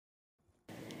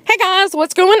guys,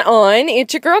 what's going on?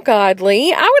 It's your girl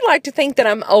Godly. I would like to think that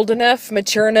I'm old enough,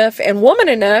 mature enough, and woman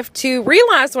enough to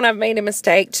realize when I've made a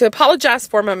mistake, to apologize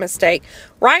for my mistake,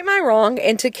 right my wrong,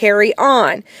 and to carry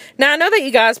on. Now, I know that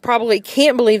you guys probably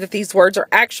can't believe that these words are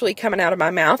actually coming out of my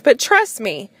mouth, but trust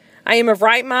me, I am of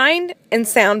right mind and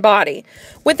sound body.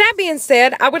 With that being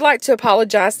said, I would like to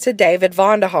apologize to David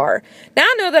Vonderhaar. Now,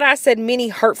 I know that I said many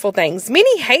hurtful things,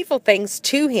 many hateful things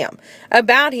to him,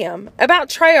 about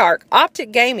Treyarch,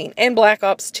 Optic Gaming, and Black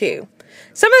Ops 2.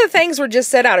 Some of the things were just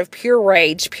said out of pure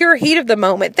rage, pure heat of the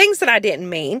moment, things that I didn't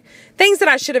mean, things that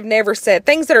I should have never said,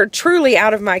 things that are truly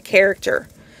out of my character.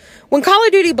 When Call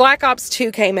of Duty Black Ops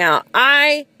 2 came out,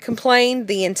 I complained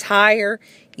the entire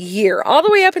year, all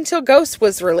the way up until Ghost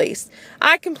was released.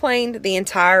 I complained the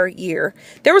entire year.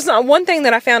 There was not one thing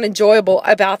that I found enjoyable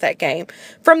about that game.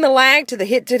 From the lag, to the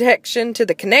hit detection, to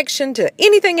the connection, to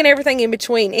anything and everything in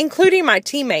between, including my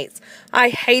teammates. I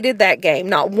hated that game.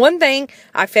 Not one thing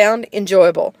I found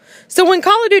enjoyable. So when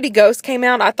Call of Duty Ghost came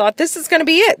out, I thought this is going to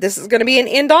be it. This is going to be an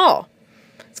end all.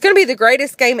 It's going to be the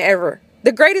greatest game ever.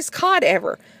 The greatest COD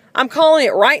ever. I'm calling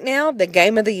it right now the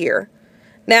game of the year.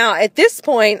 Now, at this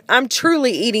point, I'm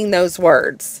truly eating those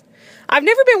words. I've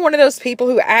never been one of those people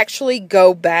who actually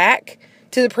go back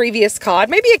to the previous COD,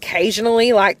 maybe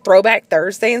occasionally, like Throwback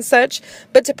Thursday and such,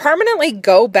 but to permanently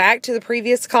go back to the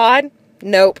previous COD,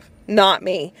 nope, not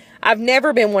me. I've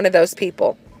never been one of those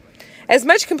people. As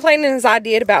much complaining as I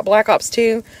did about Black Ops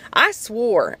 2, I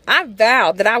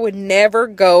vowed that I would never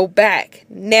go back.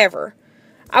 Never.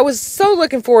 I was so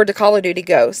looking forward to Call of Duty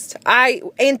Ghost. I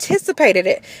anticipated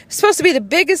it. It was supposed to be the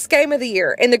biggest game of the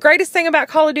year. And the greatest thing about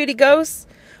Call of Duty Ghost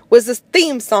was the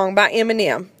theme song by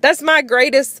Eminem. That's my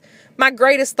greatest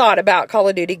thought about Call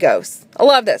of Duty Ghost. I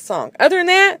love that song. Other than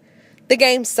that, the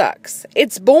game sucks.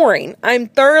 It's boring. I'm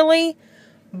thoroughly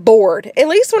bored. At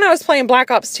least when I was playing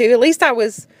Black Ops 2, at least I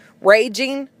was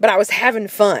raging, but I was having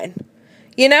fun.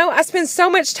 You know, I spend so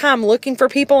much time looking for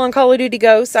people on Call of Duty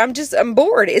Ghosts. I'm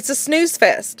bored. It's a snooze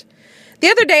fest. The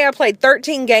other day, I played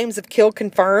 13 games of Kill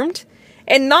Confirmed,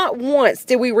 and not once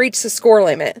did we reach the score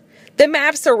limit. The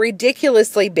maps are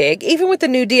ridiculously big. Even with the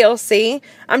new DLC,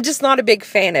 I'm just not a big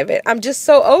fan of it. I'm just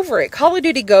so over it. Call of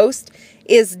Duty Ghost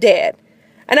is dead.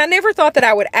 And I never thought that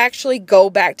I would actually go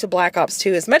back to Black Ops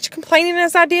 2. As much complaining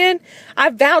as I did, I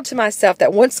vowed to myself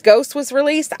that once Ghost was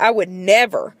released, I would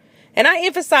never, and I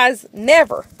emphasize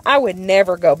never, I would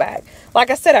never go back. Like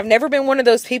I said, I've never been one of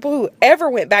those people who ever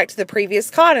went back to the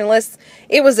previous COD unless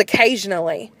it was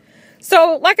occasionally.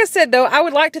 So, like I said, though, I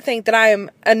would like to think that I am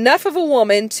enough of a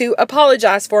woman to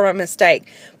apologize for my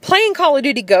mistake. Playing Call of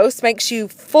Duty Ghosts makes you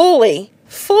fully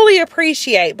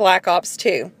appreciate Black Ops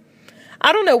 2.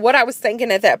 I don't know what I was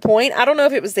thinking at that point. I don't know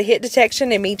if it was the hit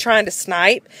detection and me trying to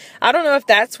snipe. I don't know if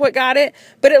that's what got it.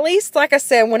 But at least, like I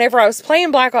said, whenever I was playing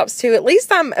Black Ops 2, at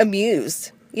least I'm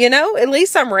amused. You know? At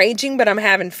least I'm raging, but I'm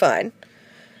having fun.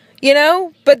 You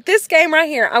know? But this game right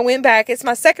here, I went back. It's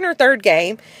my second or third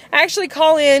game. I actually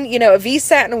call in, you know, a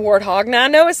VSAT and a Warthog. Now, I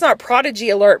know it's not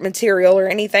Prodigy Alert material or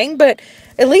anything, but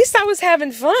at least I was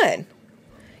having fun.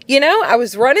 You know, I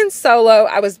was running solo.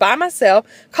 I was by myself.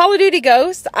 Call of Duty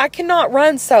Ghost, I cannot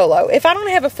run solo. If I don't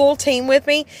have a full team with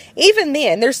me, even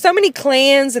then, there's so many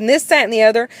clans and this, that, and the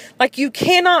other. Like, you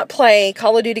cannot play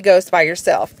Call of Duty Ghost by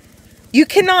yourself. You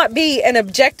cannot be an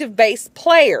objective-based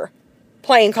player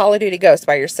playing Call of Duty Ghost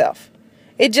by yourself.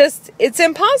 It's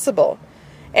impossible.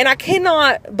 And I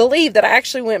cannot believe that I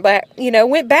actually went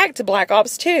back to Black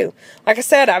Ops 2. Like I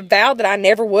said, I vowed that I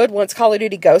never would once Call of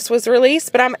Duty Ghost was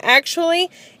released, but I'm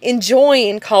actually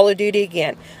enjoying Call of Duty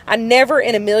again. I never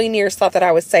in a million years thought that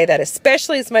I would say that,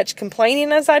 especially as much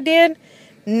complaining as I did.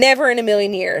 Never in a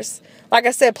million years. Like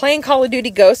I said, playing Call of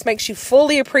Duty Ghost makes you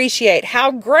fully appreciate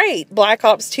how great Black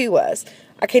Ops 2 was.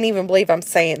 I can't even believe I'm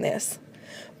saying this.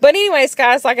 But anyways,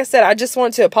 guys, like I said, I just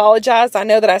want to apologize. I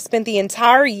know that I spent the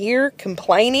entire year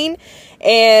complaining,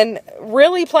 and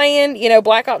really playing, you know,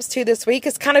 Black Ops 2 this week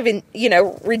has kind of, you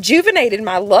know, rejuvenated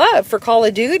my love for Call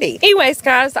of Duty. Anyways,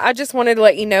 guys, I just wanted to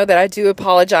let you know that I do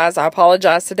apologize. I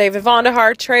apologize to David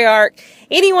Vonderhaar, Treyarch,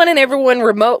 anyone and everyone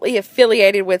remotely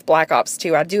affiliated with Black Ops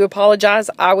 2. I do apologize.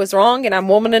 I was wrong, and I'm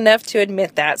woman enough to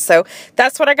admit that. So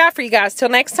that's what I got for you guys. Till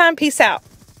next time, peace out.